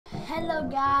Hello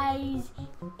guys,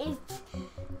 it's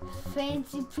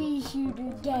Fancy Pea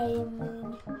Shooter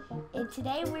Gaming, and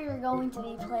today we are going to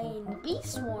be playing Bee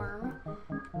Swarm,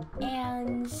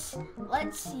 and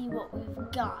let's see what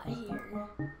we've got here.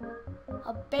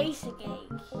 A basic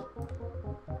egg.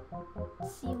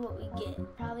 Let's see what we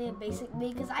get. Probably a basic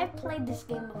bee, because I've played this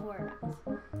game before,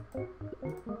 guys.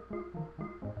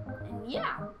 And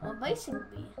yeah, a basic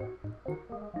bee.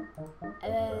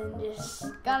 And then just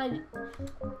gotta,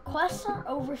 quests are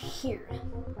over here.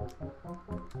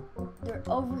 They're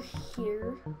over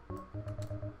here.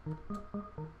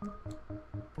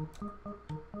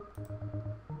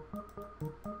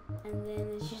 And then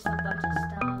it's just a bunch of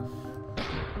stuff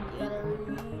you gotta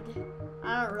read.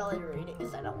 I don't really read it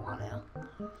because I don't want to.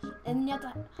 And you have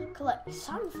to collect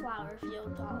sunflower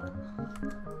field pollen.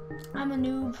 I'm a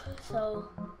noob, so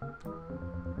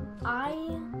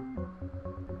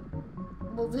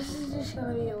well, this is just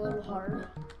gonna be a little hard.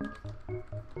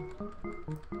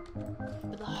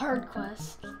 With a hard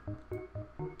quest.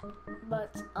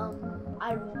 But,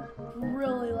 I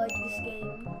really like this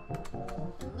game.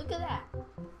 And look at that.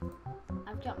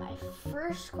 I've got my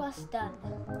first quest done.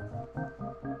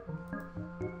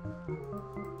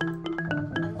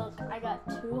 And look, I got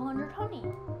 200 honey.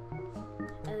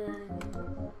 And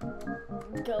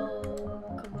then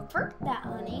go convert that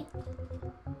honey.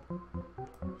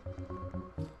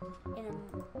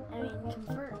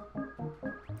 Convert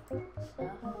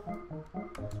stuff.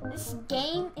 This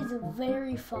game is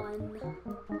very fun.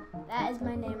 That is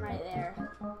my name right there.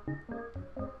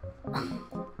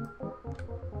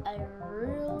 I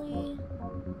really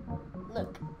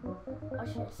look.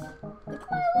 Watch this. Look at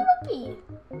my little bee.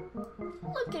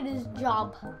 Look at his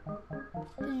job.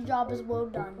 His job is well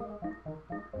done.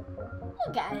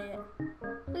 Look at it.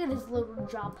 Look at his little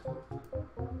job.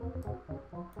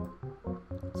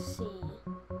 Let's see.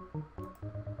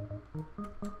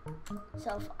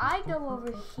 So if I go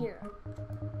over here,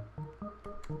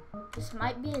 this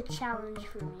might be a challenge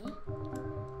for me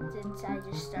since I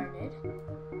just started,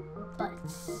 but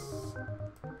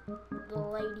the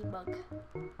ladybug.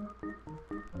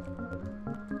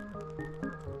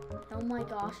 Oh my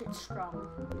gosh, it's strong.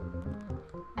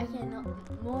 I can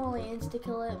normally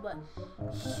insta-kill it, but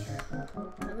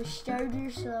I'm a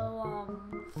starter, so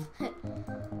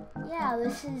yeah,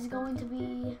 this is going to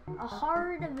be a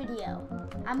hard video.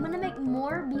 I'm gonna make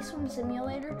more Bee Swarm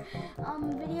Simulator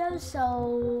videos,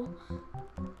 so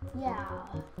yeah,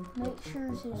 make sure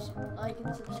to like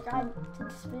and subscribe to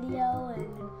this video,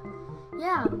 and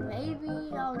yeah,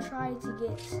 maybe I'll try to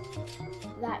get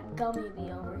that gummy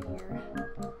bee over here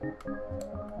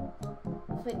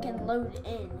if it can load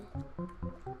in.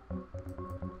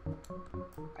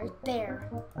 Right there.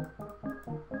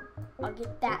 I'll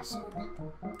get that soon.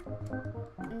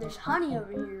 And there's honey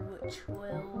over here, which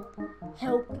will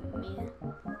help me.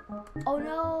 Oh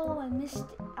no, I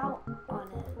missed out on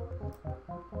it.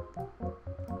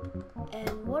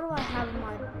 And what do I have in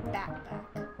my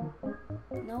backpack?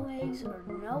 No eggs or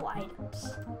no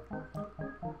items.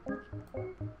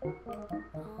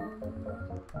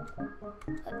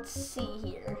 Let's see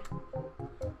here.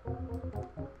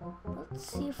 Let's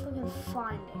see if we can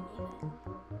find anything.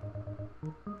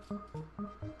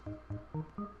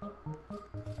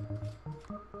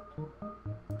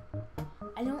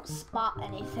 I don't spot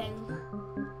anything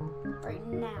right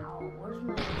now. Where's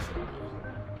my recipe?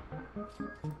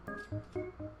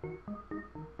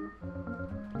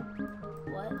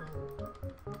 What?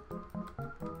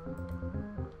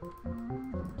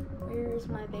 Where is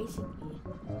my basic bee?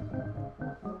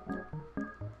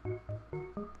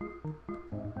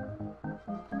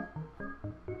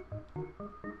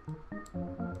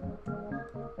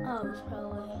 Oh, it's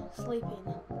probably sleeping.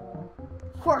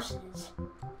 Of course it is.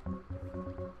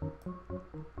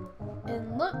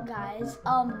 And look, guys,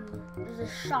 there's a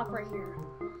shop right here.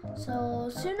 So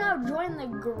soon I'll join the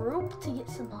group to get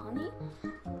some honey,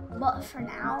 but for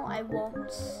now I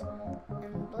won't.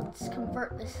 And let's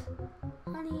convert this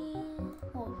honey,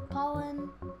 pollen,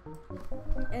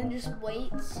 and just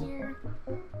wait here.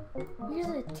 Here's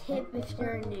a tip if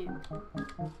you're a noob.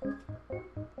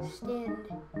 Stand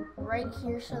right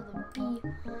here so the bee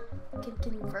can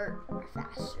convert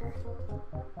faster.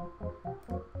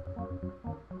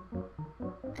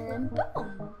 And then boom,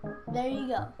 there you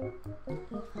go.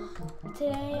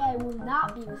 Today I will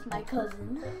not be with my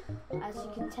cousin, as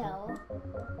you can tell.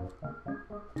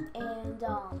 And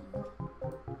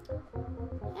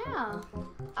yeah,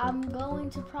 I'm going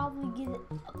to probably get it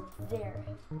up there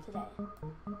today.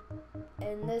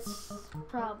 And this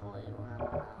probably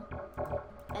will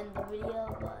end the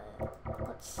video, but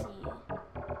let's see.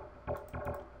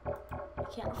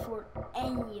 can't afford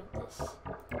any of this.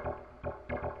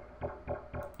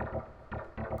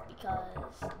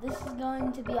 Because this is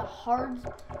going to be a hard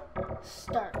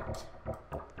start.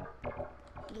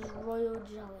 There's royal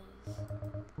jellies.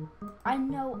 I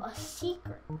know a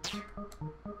secret.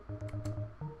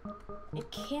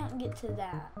 It can't get to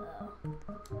that though.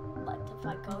 But if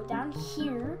I go down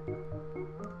here,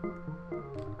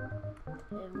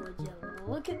 and would you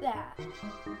look at that?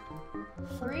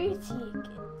 3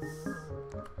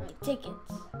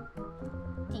 tickets.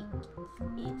 I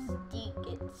mean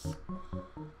tickets. Tickets.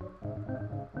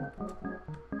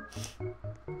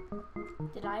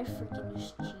 Did I freaking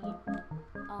just cheat?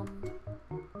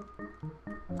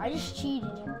 I just cheated.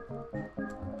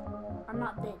 I'm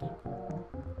not dead.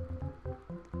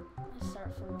 Let's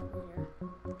start from over here.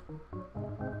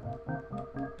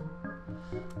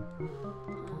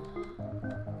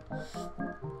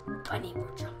 I need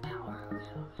more jump power.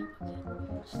 Okay.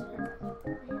 Let's start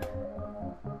over here.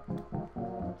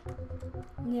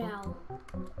 Now,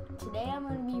 today I'm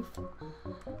going to be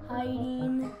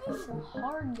hiding some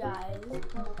hard guys.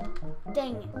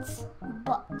 Dang it.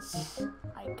 But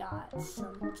I got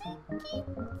some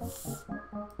tickets.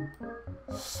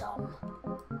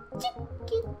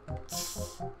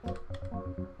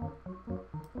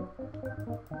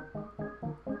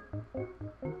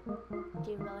 Do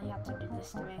you really have to do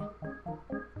this to me?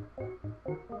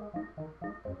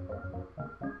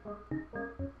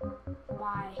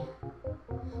 Why?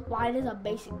 Why does a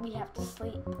basic bee have to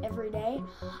sleep every day?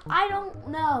 I don't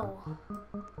know.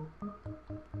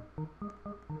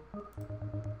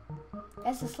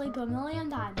 Has to sleep a million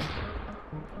times.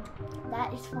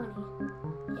 That is funny.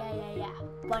 Yeah.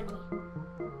 Funny.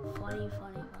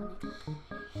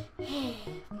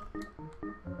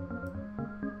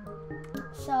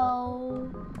 So,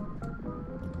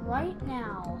 right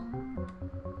now,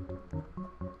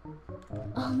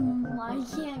 I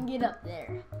can't get up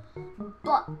there,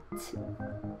 but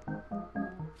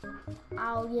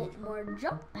I'll get more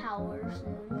jump power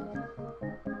soon,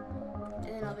 and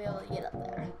then I'll be able to get up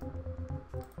there.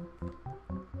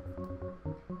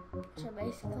 So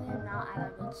basically, I'm not at a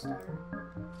good start.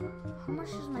 How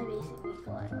much does my basic bee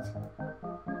collect?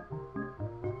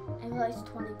 It collects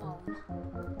 20 pollen.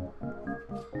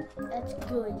 That's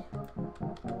good.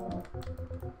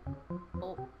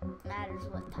 Oh, matters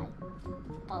what type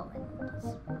pollen it is.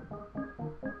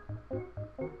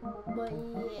 But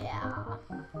yeah,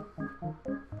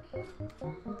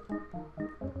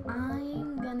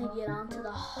 I'm gonna get onto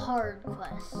the hard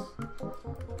quest.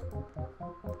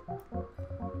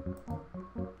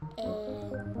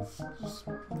 And just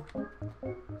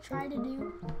try to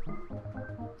do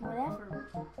whatever.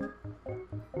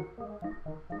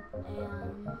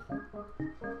 And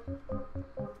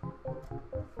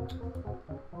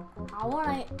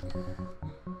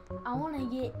I wanna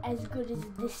get as good as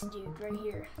this dude right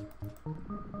here.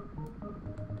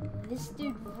 This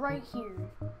dude right here.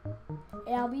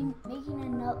 And I'll be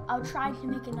making I'll try to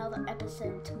make another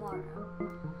episode tomorrow.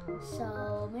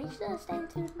 So make sure to stay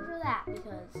tuned for that,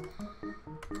 because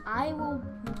I will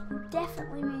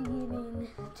definitely be getting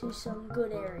to some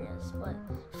good areas. But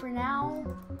for now,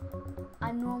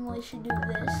 I normally should do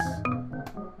this.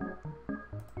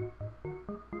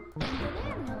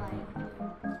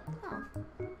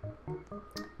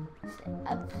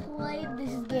 I've played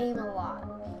this game a lot,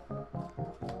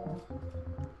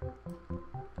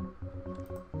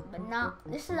 but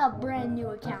this is a brand new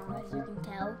account, as you can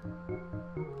tell.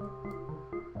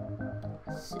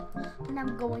 So, and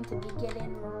I'm going to be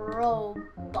getting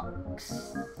Robux.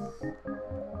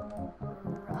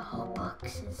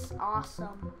 Robux is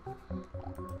awesome.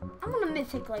 I'm gonna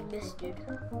mythic like this dude.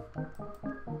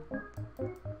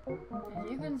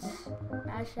 If you can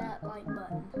smash that like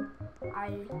button, I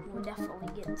will definitely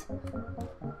get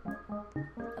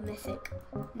a mythic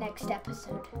next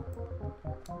episode.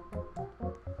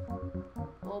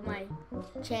 Well, my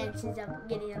chances of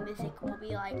getting a mythic will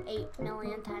be like 8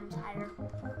 million times higher.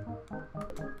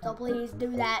 So please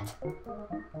do that.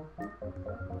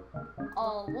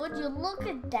 Oh, would you look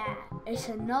at that? It's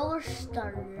another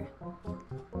starter.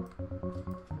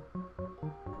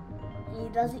 He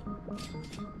doesn't.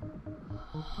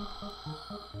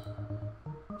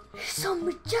 He's so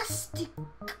majestic.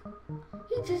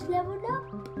 He just leveled up.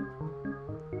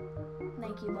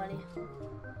 Thank you, buddy.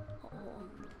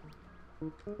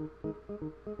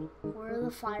 Where are the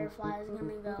fireflies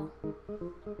gonna go?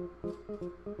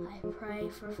 I pray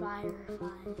for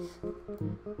fireflies.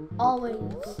 Always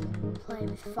play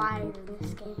with fire in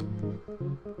this game.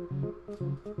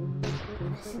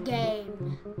 This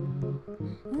game.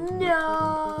 No!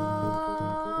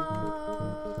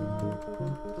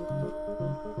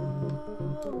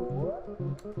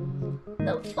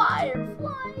 The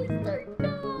fireflies, they're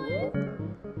gone.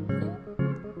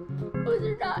 Oh,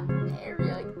 they're not in the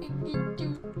area I can get to.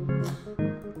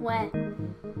 When?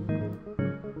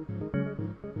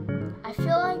 I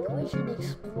feel like we should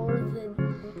explore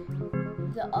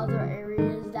the other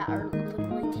areas that are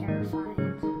literally terrifying.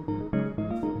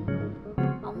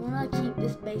 I want to keep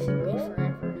this basic me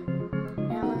forever.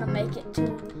 And I'm going to make it to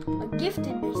a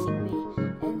gifted basic me.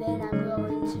 And then I'm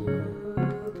going to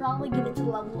probably get it to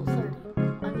level 30.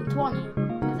 I mean 20.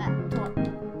 Because at 20,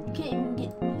 you can't even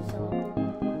get me so.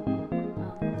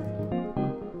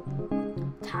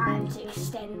 Time to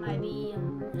extend my bee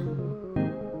armor.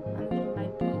 I mean my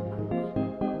bee armor.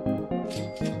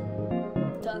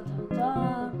 Dun dun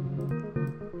dun.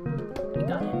 We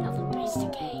got another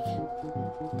basic egg.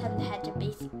 Time to hatch a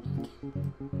basic egg.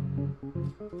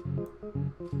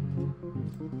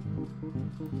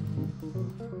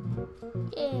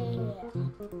 Yeah.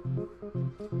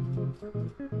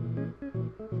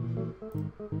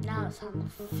 Now it's time to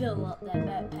fill up that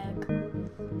backpack.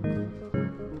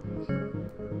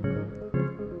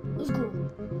 Let's go.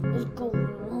 Let's go.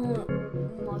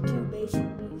 My 2 basic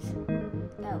bees.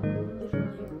 That literally are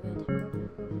good.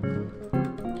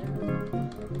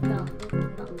 No.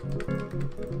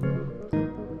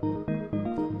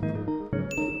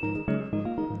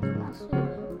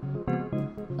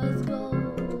 Let's go.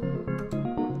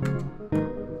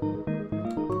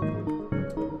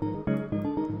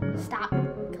 Stop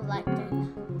collecting.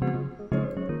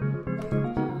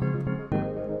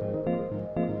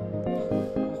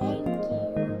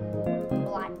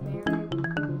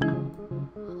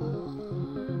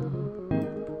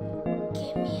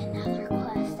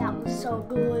 So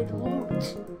good loot for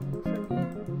me.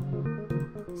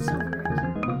 Silver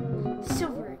egg.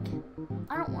 Silver egg.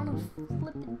 I don't want to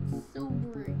flip it.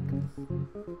 Silver egg.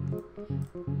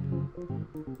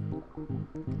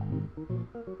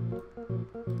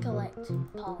 Collect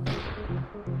pollen.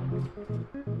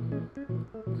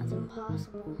 That's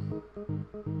impossible.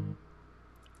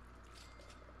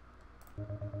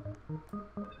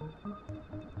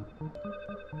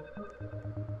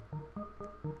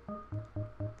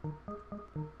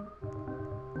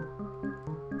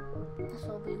 This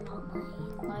will be my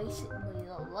basically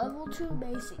the level 2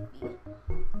 basic bee.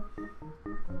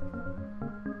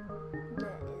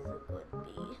 That is a good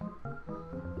bee.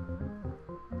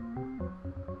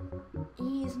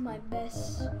 He is my best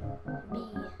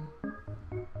bee.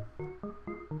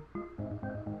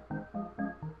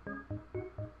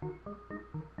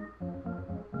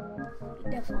 He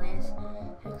definitely has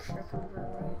extra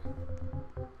convert,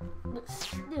 but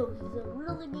still, he's a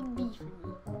really good bee for me.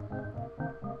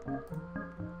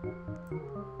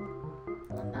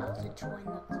 I'm about to join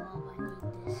the club. I need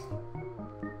this.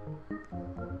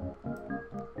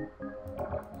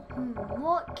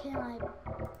 What can I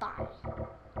buy?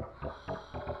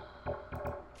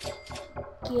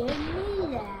 Give me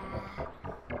that.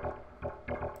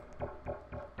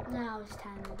 Now it's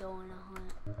time to go on a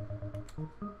hunt.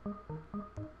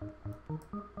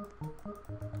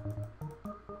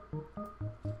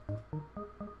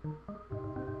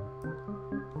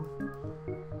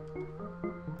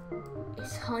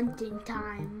 It's hunting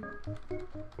time.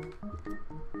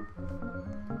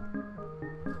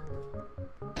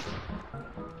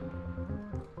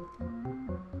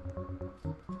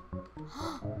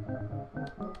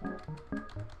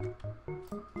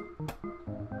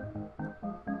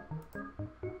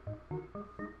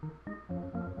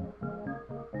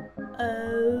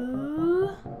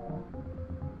 Oh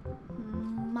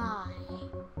my.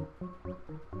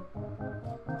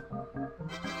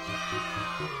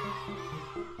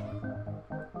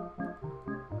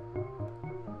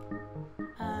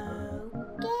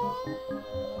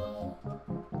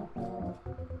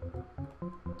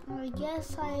 I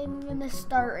guess I'm gonna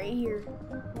start right here.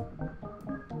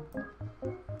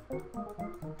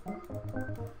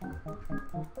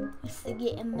 Just to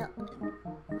get a million.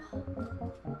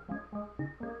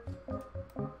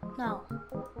 No.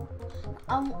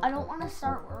 I don't want to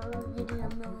start getting a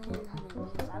million honey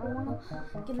because I don't want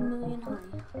to get a million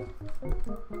honey.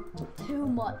 Too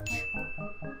much.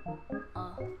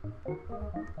 Oh.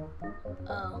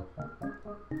 Oh.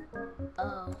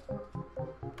 Oh.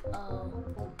 Oh.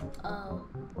 Oh.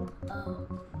 Oh.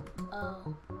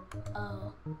 Oh.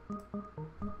 Oh.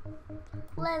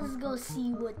 Let's go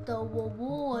see what the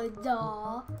rewards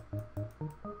are.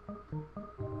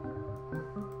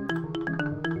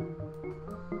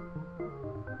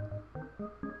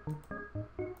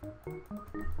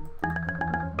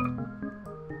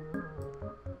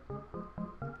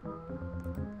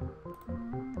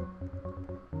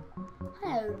 I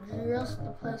have just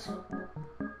the place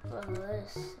for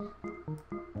this.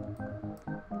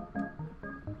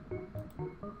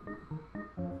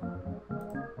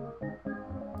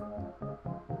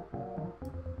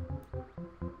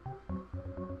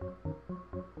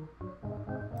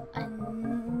 I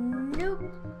knew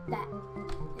that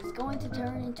it's going to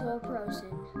turn into a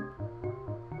person.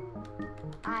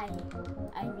 I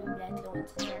knew that's going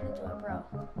to turn into a pro.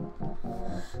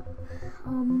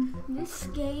 This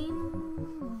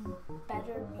game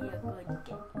better be a good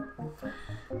game.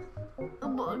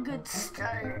 A good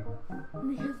start.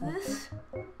 Because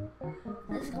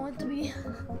this is going to be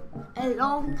a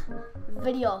long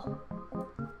video.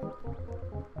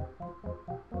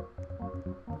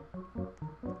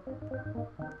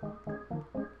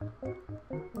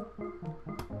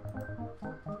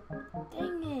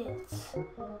 Dang it.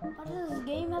 Why does this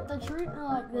game have to treat me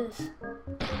like this?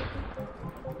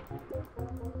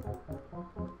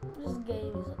 This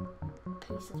game is a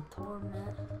piece of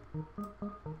torment.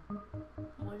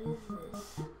 What is this?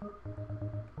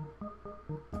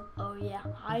 Oh yeah,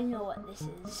 I know what this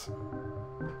is.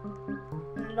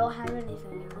 And I don't have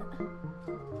anything in it.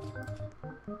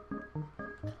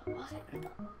 It wasn't in the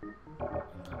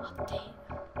update.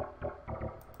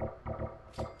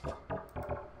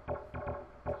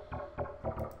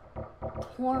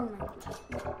 Torment.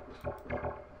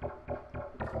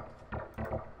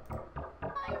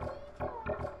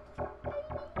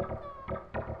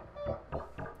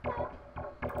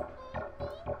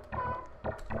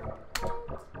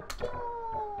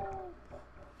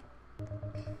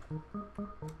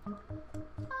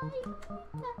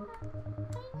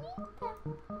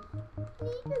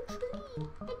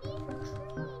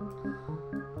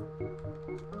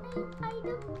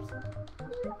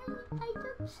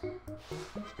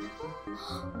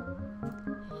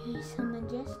 It's a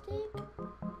majestic.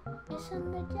 It's a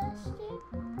majestic.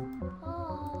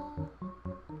 Oh,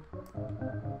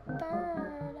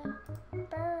 bird,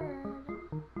 bird,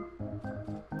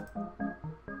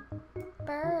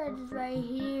 bird is right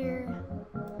here.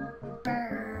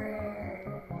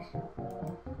 Bird.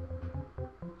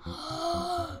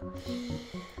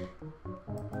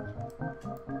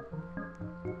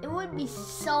 It would be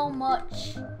so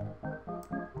much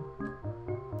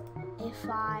if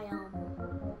I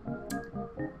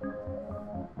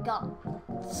got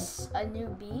a new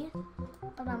bee,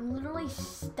 but I'm literally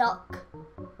stuck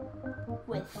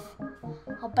with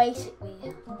a basic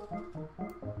bee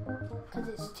because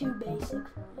it's too basic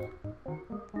for me.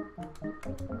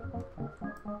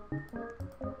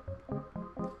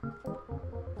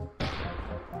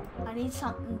 I need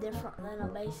something different than a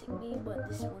basic bee, but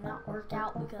this will not work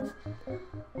out because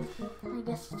I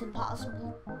guess it's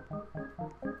impossible.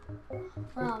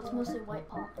 Wow, it's mostly white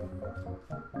pollen.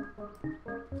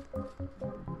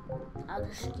 I'll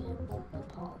just get the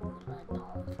pollen, the red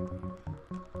pollen from here.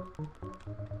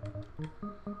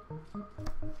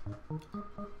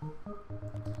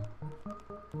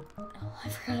 Oh, I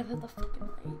forgot about the fucking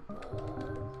ladybug.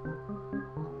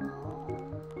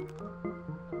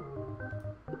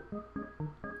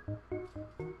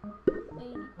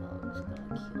 Ladybug's gonna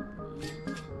kill me.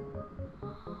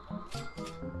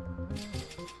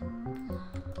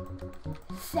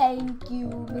 Thank you,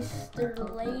 Mr.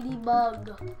 Ladybug.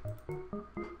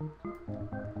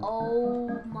 Oh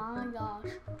my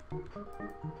gosh.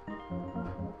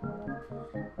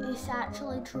 It's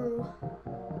actually true.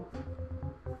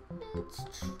 It's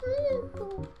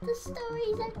true. The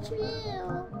stories are true.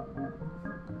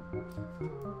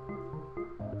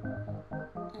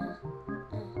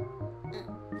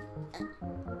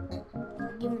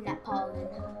 Give me that pollen.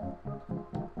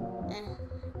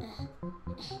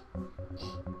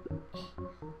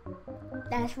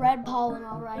 That's red pollen,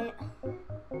 alright.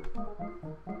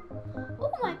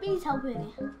 Oh, my bee's helping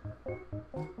me.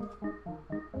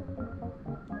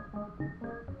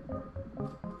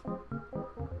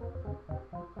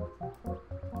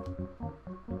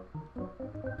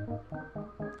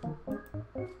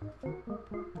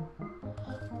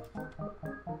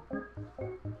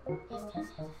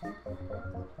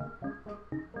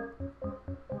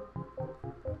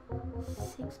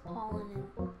 Six pollen in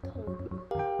total.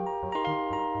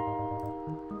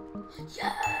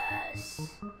 Yes!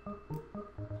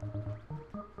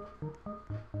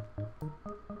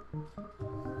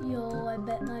 Yo, I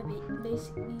bet my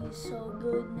basic bee is so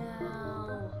good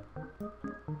now.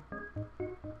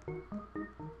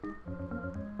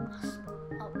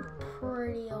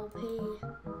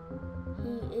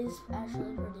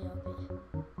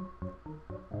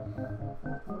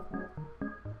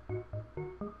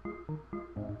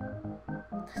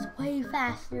 way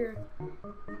faster.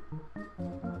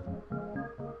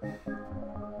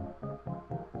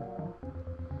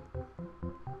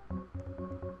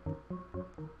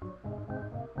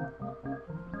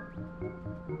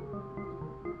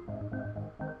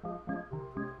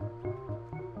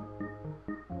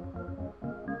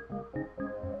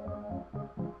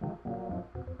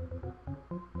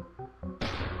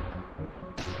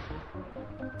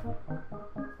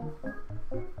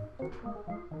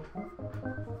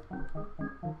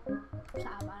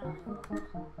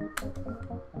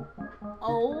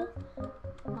 Oh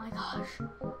my gosh,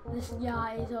 this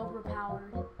guy is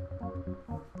overpowered.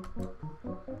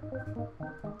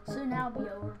 Soon I'll be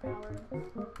overpowered.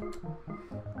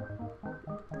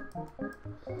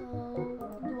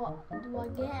 So, do I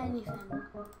get anything?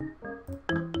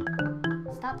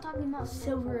 Stop talking about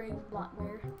silver eggs, Black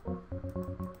Bear.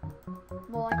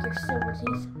 More like your silver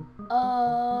teeth.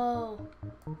 Oh.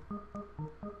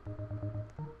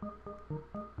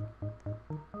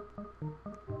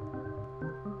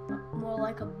 More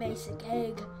like a basic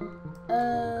egg.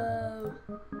 Oh.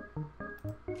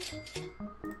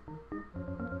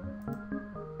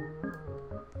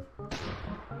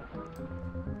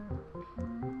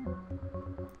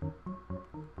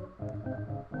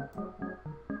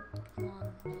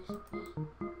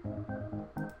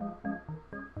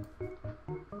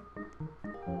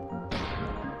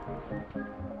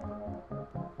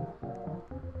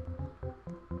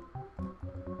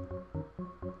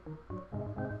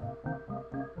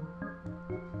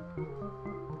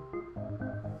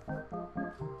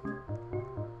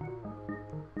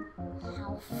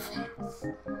 How fast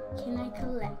can I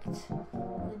collect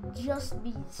with just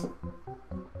bees?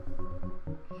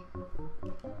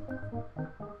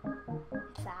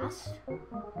 Fast?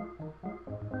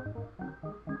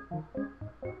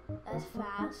 That's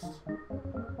fast.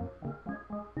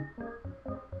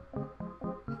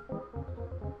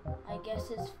 I guess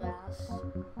it's fast.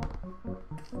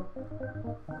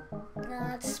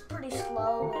 Nah, it's pretty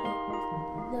slow and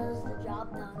it does the job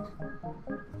done.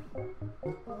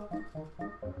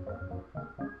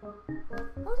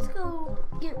 Let's go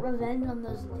get revenge on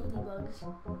those ladybugs.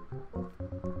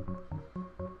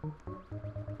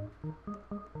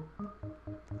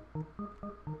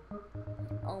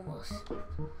 Almost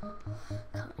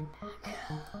coming back.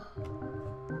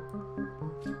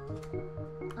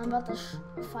 I'm about to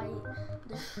fight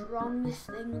the strongest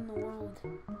thing in the world.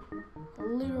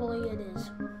 Literally it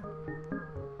is.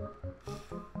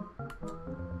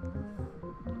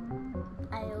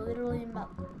 I literally am about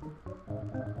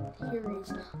here is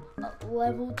a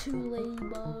level 2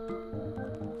 ladybug.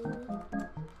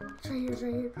 It's right here, it's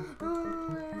right here. Oh,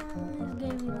 it's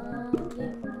getting me.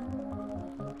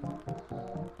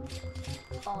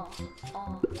 Oh,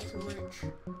 that's rich.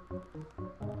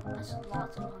 That's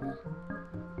lots of money.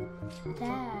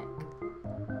 Attack.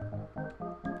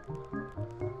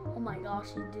 Oh my gosh,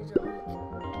 these dudes are rich.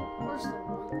 Of course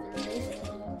they're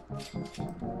basically.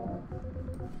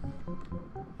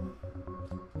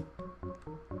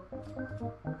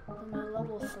 Am I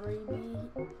level 3B?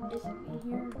 Is it me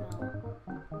here? No.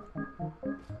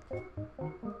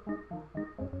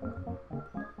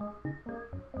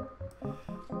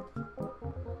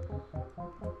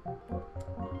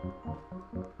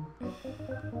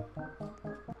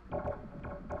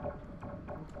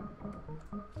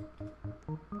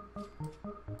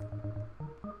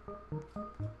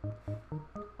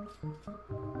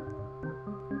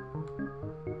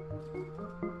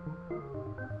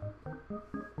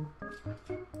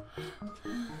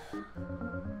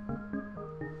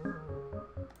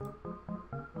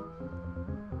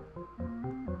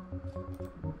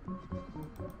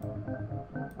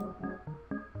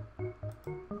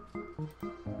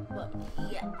 But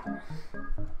yeah.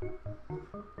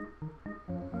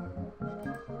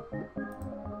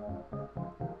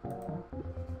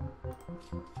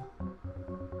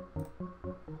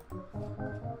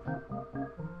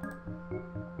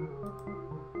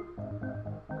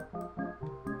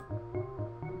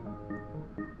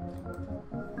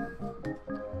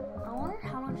 I wonder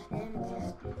how much damage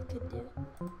this dude could do.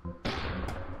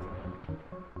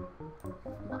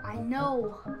 Well, I know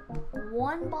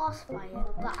one boss fight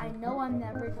that I know I'm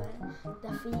never gonna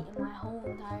defeat in my whole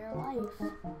entire life.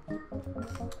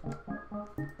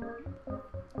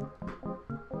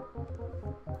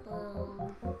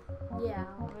 Yeah,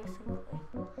 basically.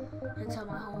 Until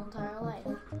my whole entire life.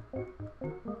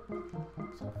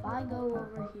 So if I go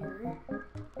over here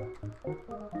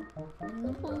in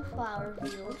the blue flower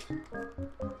field,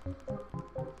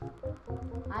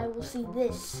 I will see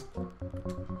this.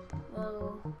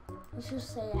 Well, let's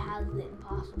just say it has the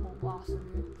impossible boss in it.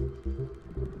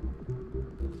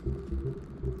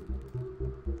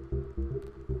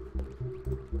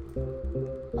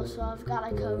 Also, I've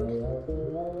got a code.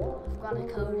 I've got a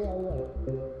code.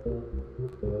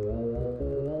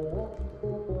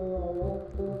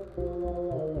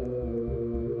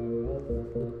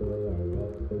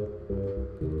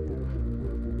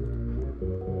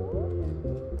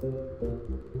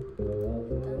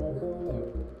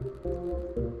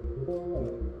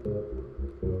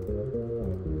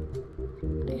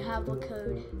 I have a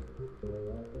code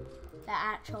that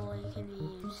actually can be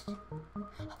used.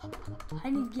 I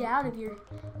need to get out of here.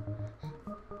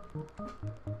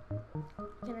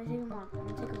 Can I take him on? I'm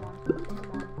gonna take him on. Take him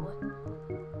on, boy.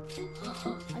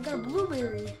 I got a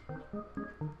blueberry.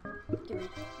 Give me.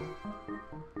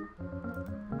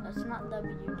 That's not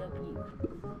WW.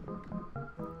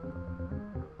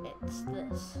 It's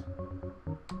this.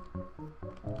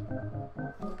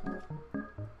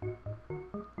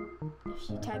 If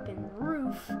you type in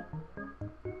roof,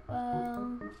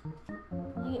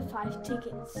 you get 5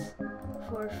 tickets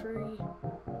for free.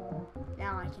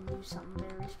 Now I can do something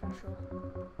very special.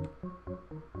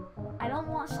 I don't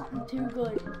want something too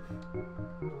good.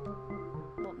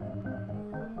 But,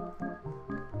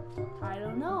 I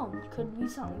don't know. Could be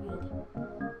something good.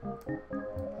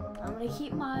 I'm gonna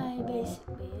keep my basic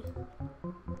beat.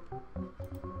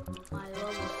 My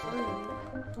level 3.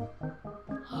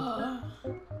 I'm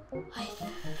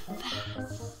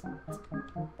fast.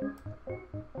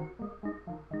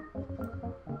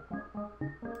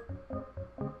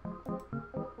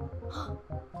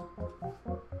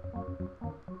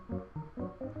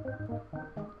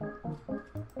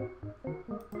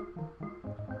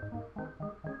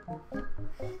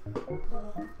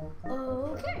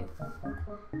 Okay.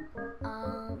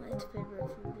 Its favorite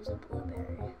food is a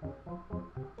blueberry.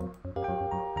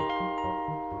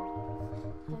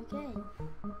 Okay.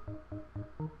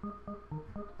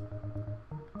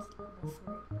 It's level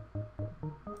 3.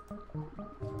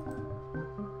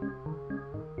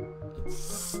 It's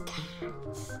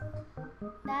stats.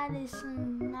 That is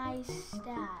some nice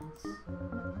stats.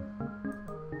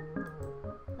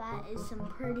 That is some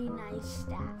pretty nice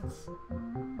stats.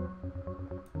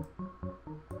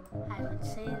 I would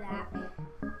say that.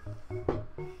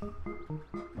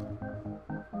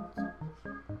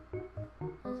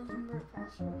 Does it convert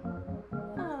faster? I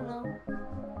don't know.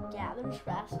 Gathers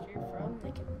faster from the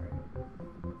convert.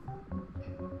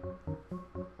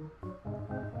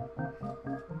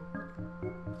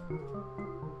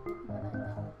 But I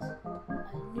got.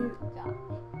 I knew it got me.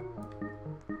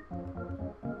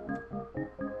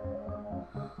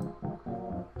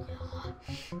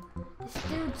 Gosh. This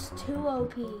dude's too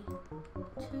OP. Too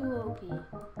OP.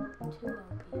 Too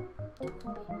OP. Too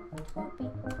OP.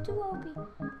 Too OP.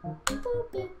 Too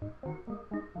OP.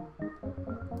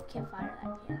 Can't fire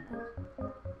that cannon.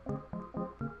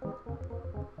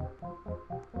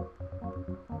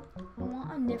 I want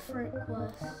a different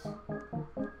quest.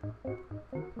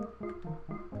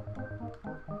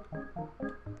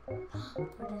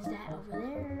 What is that over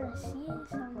there? I see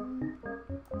something.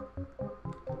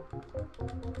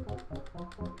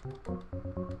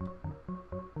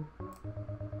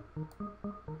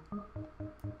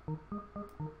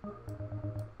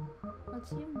 Let's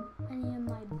see if any of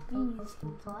my bees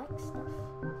can collect stuff.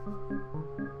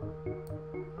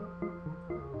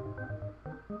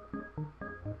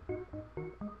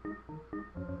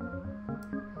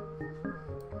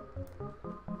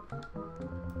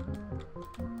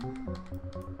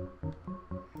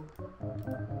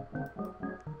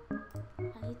 I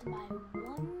need to buy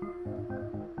one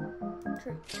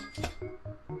tree.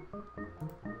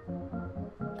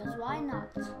 Because why not?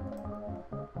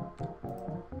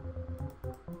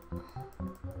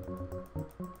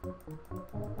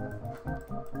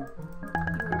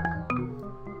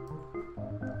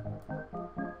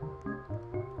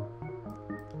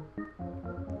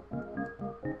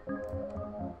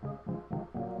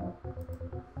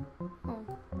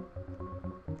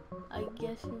 I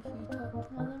guess if you talk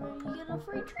to Mother Bear, you get a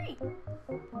free treat.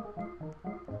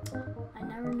 I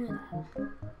never knew that.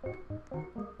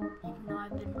 Even though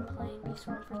I've been playing Beast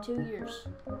Run for 2 years.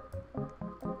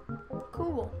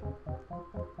 Cool.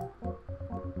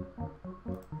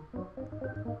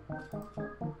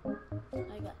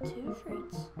 I got 2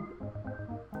 treats.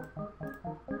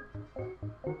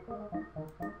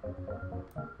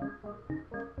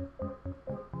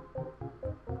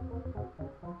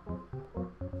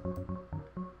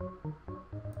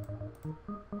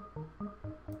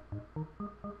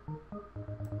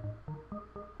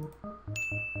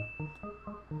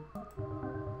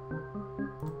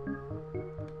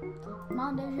 Come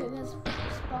on, Doja, let's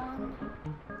spawn.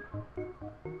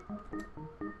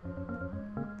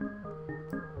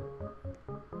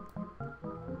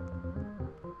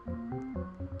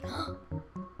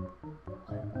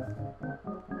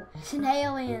 It's an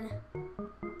alien.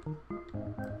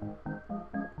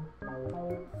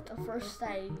 The first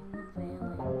sighting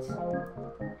of aliens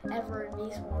ever in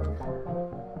this world.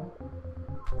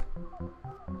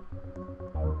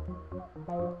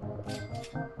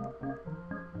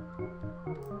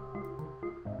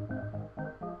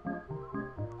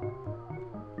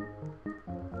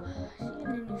 She's getting a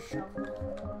new shovel.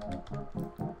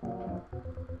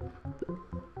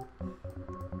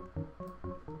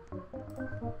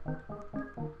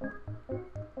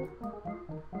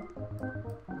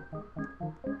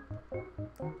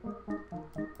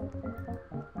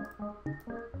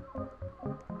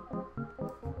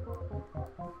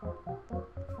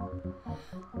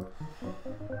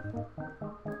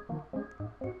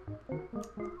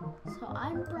 So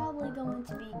I'm probably going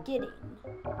to be getting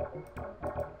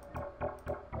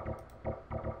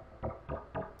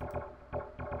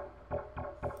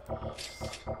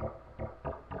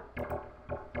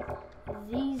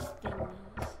these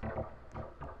things,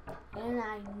 and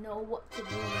I know what to do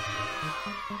with them.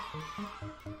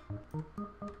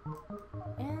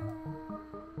 And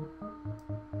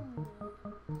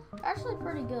actually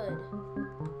pretty good.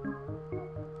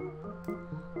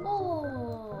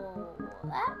 Oh,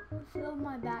 that filled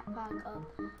my backpack up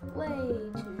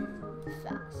way too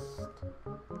fast.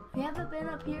 We haven't been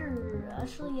up here.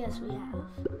 Actually, yes, we have.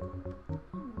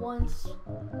 Once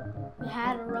we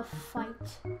had a rough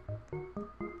fight,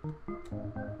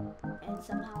 and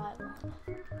somehow I won.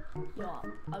 Yo,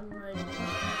 I'm ready.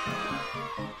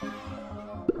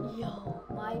 Yo,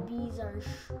 my bees are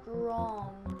strong.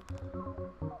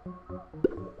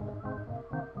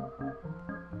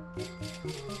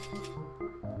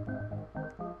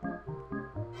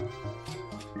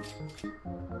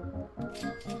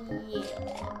 Yeah.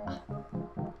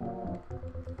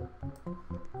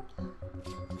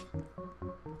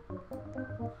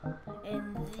 And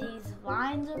these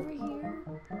vines over here,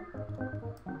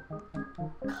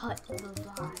 cut the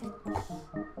vines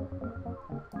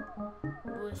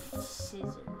with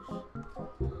scissors.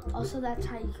 Also, that's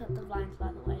how you cut the vines,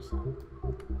 by the way. So,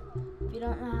 if you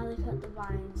don't know how to cut the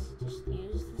vines, just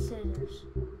use the scissors.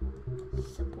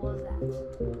 Simple as that.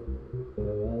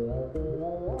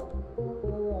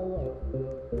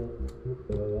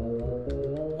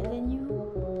 And then you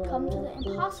come to the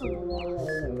impossible boss.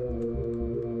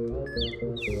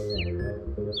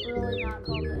 Really not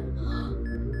called it.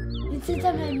 And since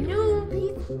I'm a noob,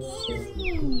 he's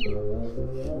easy.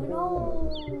 No,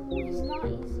 he's not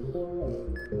easy.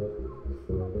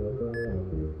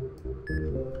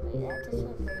 Wait, that just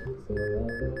went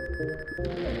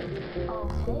very easy.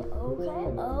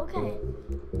 Okay.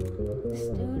 This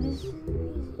dude is easy.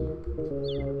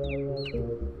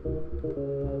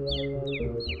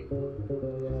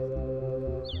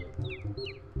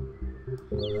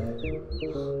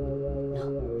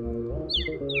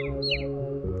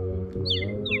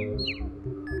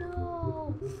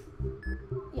 No.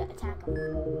 Yeah, attack him.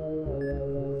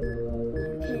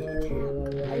 You can't attack.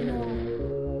 I know.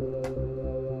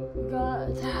 You gotta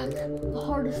attack. The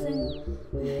hardest thing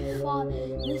we fought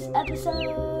this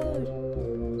episode.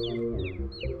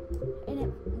 And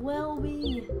it will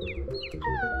be.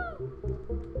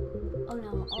 Oh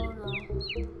no.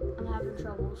 I'm having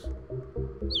troubles.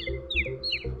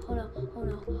 Oh no.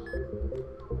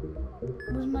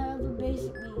 Where's my other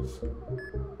basic needs?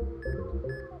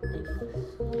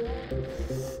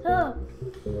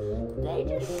 They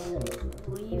just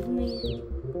leave me.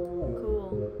 Cool.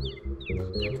 Let's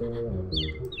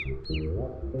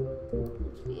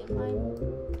be in mine.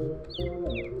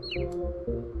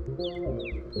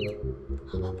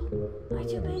 My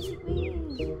two basic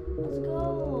needs. Let's go.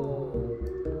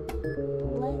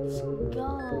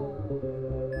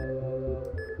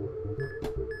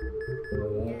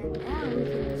 Yeah, now we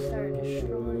can start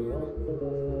destroying.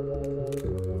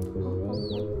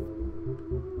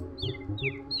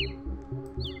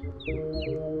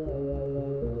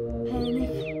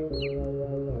 Panic.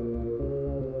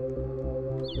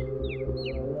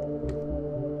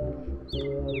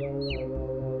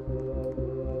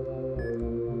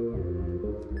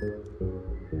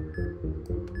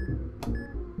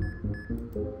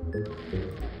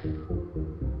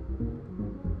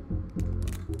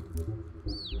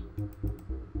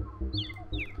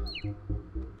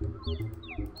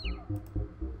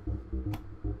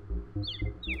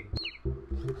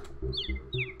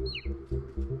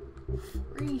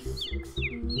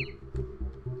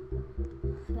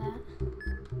 That.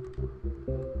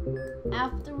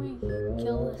 After we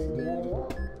kill this dude,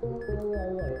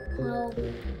 well,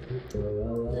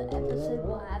 the episode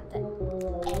will have to end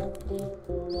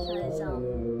because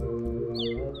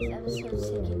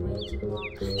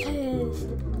Yes.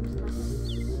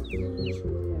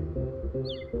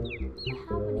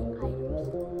 How many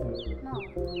items? No,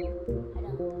 I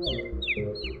don't.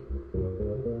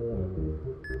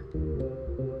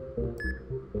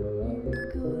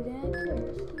 You're good at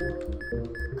cursing.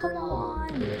 Come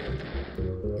on!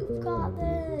 You've got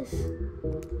this!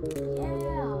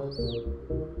 Yeah!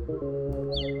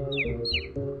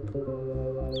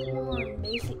 Come on,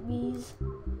 basic bees.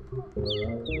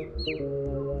 Yeah!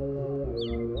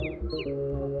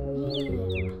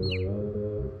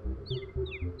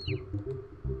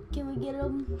 Can we get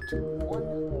them to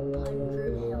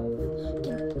 100 health?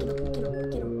 Get them, get them, get them,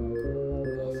 get them.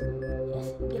 Yes, yes,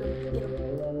 get them, get them.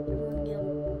 Everyone get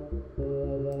them.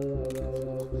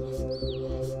 Yes,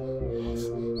 yes,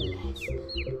 yes,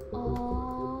 yes. Oh.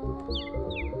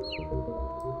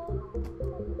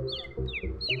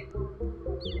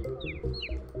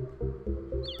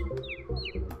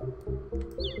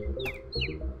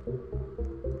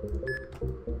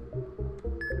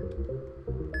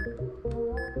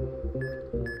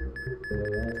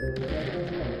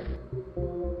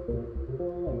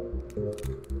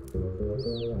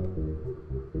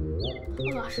 Oh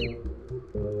gosh.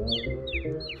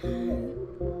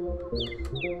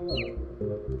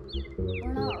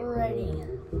 We're not ready.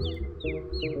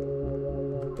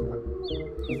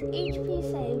 His HP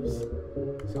saves,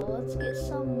 so let's get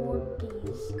some more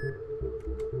bees.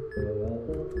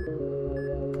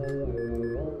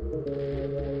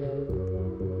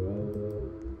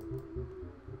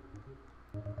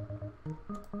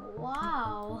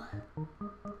 Wow.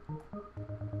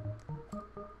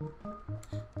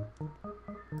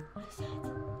 What is that?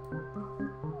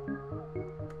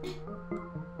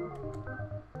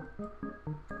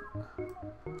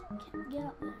 Can't get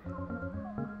up there.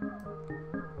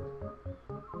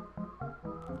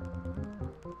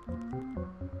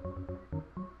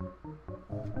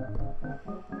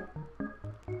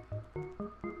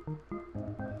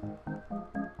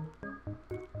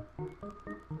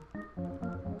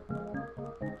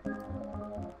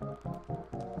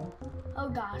 Oh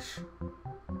gosh.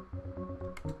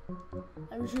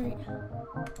 I'm shooting.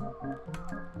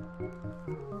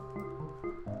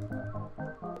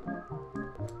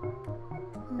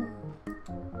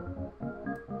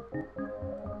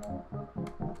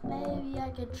 Maybe I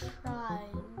could try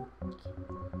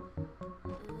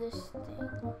this thing.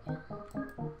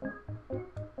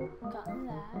 Gotten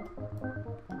that.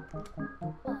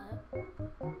 But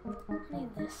I need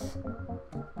this.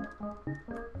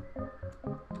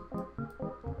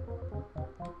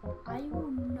 I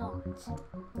will not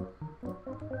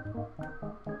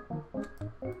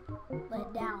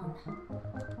let down.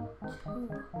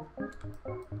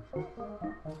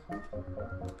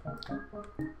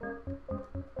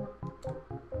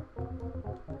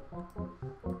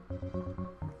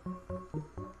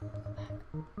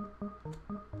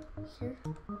 Here.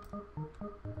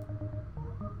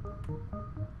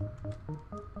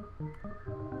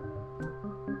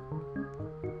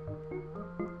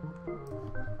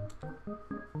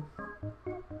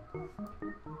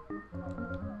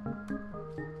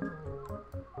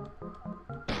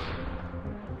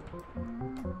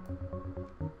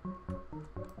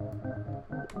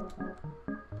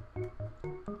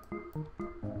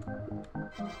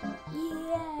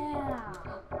 Yeah!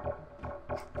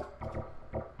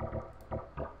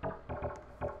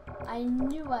 I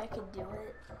knew I could do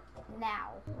it.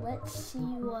 Now, let's see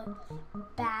what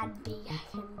bad bee I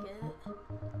can get.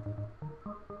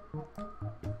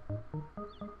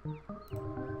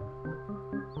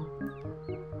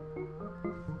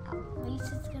 At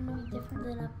least it's gonna be different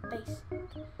than a basic.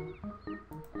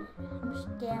 How much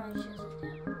damage does it do?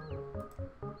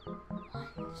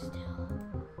 One still.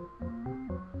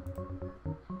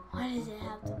 Why does it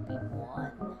have to be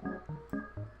one?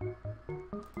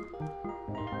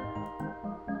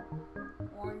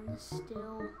 One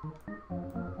still.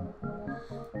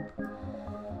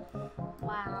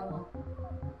 Wow.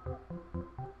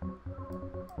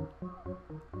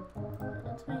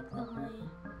 Let's make the honey.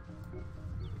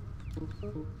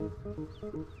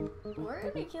 We're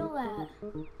gonna kill that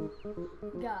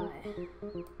guy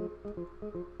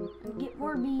and get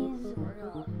more bees. We're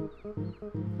gonna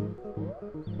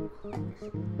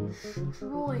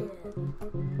destroy it.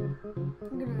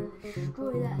 I'm gonna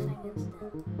destroy that thing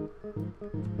instead.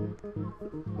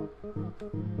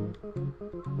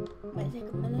 Might take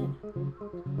a minute.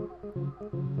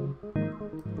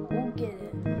 We'll get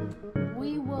it. We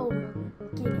will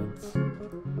get it.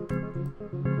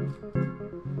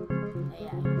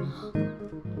 Yeah.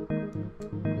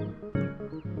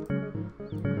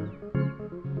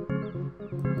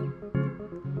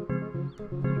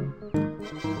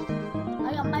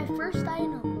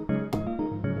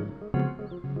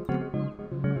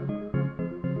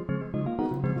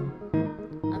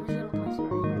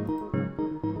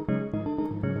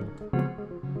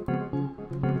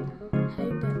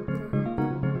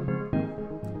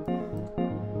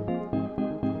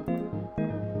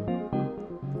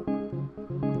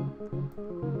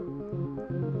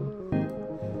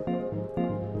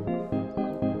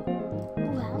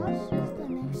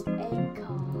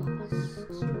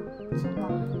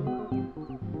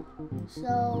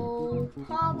 So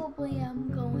probably I'm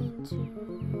going to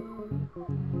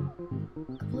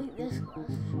complete this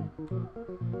quest.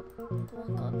 The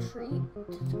one called Treat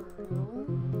Tutorial.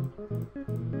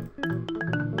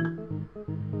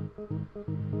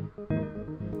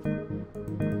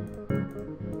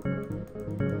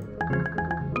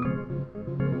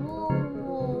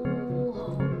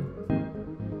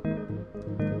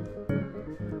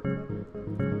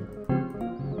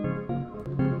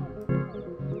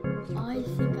 I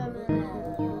think I'm gonna.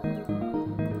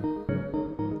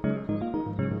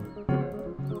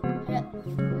 I got 3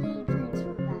 treats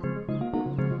for that.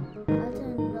 That's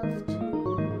enough to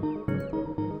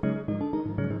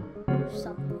do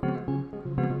something.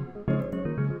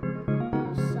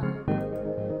 Some.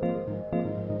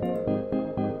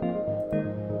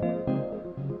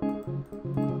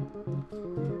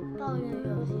 Probably gonna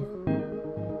go with you.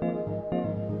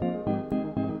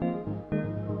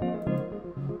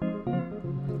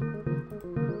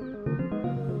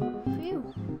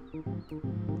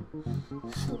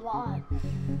 That's a lot.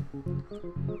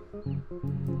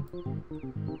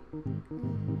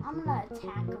 I'm gonna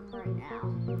attack him right now.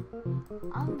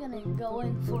 I'm gonna go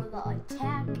in for the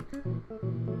attack,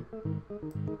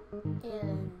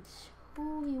 and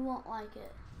he won't like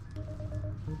it.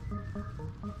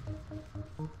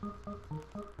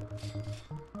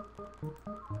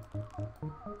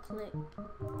 Click,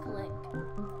 click,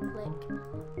 click,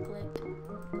 click, click.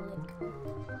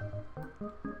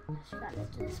 Just gotta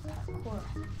do this parkour.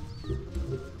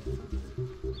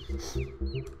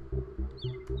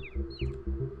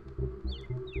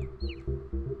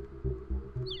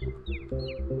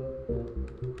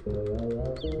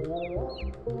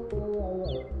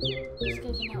 This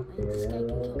guy can help me. This guy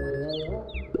can kill me.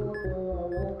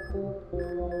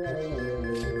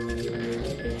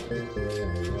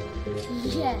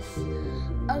 Yes.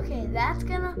 Okay, that's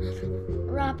gonna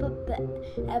wrap up the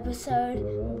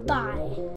episode. Bye.